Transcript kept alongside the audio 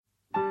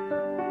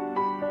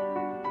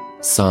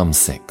Psalm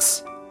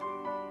 6.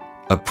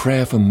 A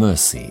prayer for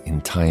mercy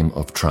in time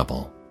of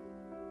trouble.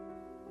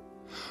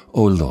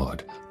 O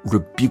Lord,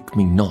 rebuke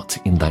me not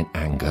in thine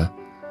anger,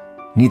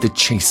 neither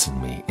chasten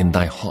me in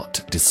thy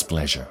hot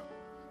displeasure.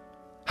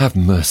 Have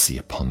mercy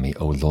upon me,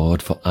 O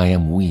Lord, for I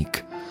am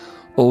weak.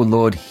 O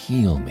Lord,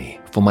 heal me,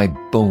 for my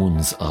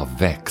bones are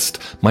vexed.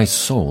 My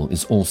soul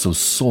is also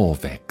sore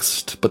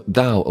vexed. But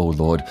thou, O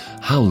Lord,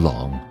 how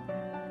long?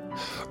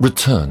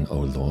 Return, O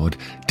Lord,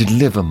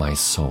 deliver my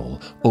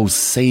soul. O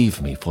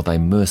save me for thy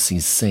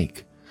mercy's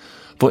sake.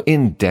 For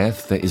in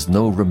death there is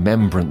no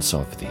remembrance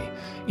of thee.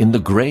 In the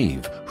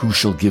grave who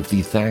shall give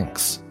thee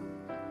thanks?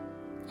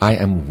 I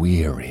am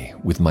weary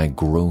with my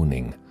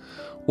groaning.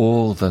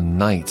 All the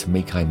night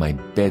make I my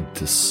bed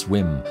to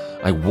swim.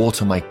 I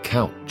water my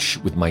couch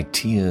with my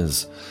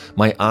tears.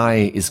 My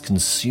eye is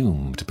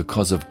consumed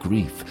because of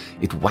grief.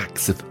 It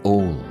waxeth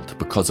old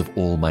because of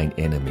all mine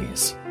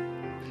enemies.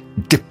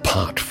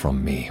 Depart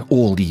from me,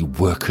 all ye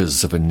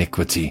workers of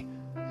iniquity.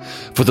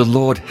 For the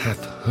Lord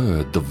hath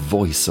heard the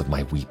voice of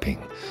my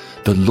weeping.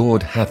 The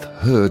Lord hath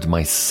heard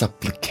my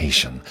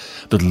supplication.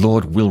 The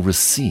Lord will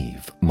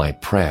receive my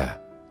prayer.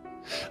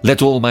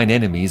 Let all mine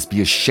enemies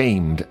be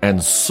ashamed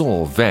and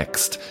sore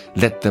vexed.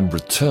 Let them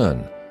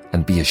return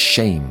and be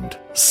ashamed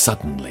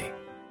suddenly.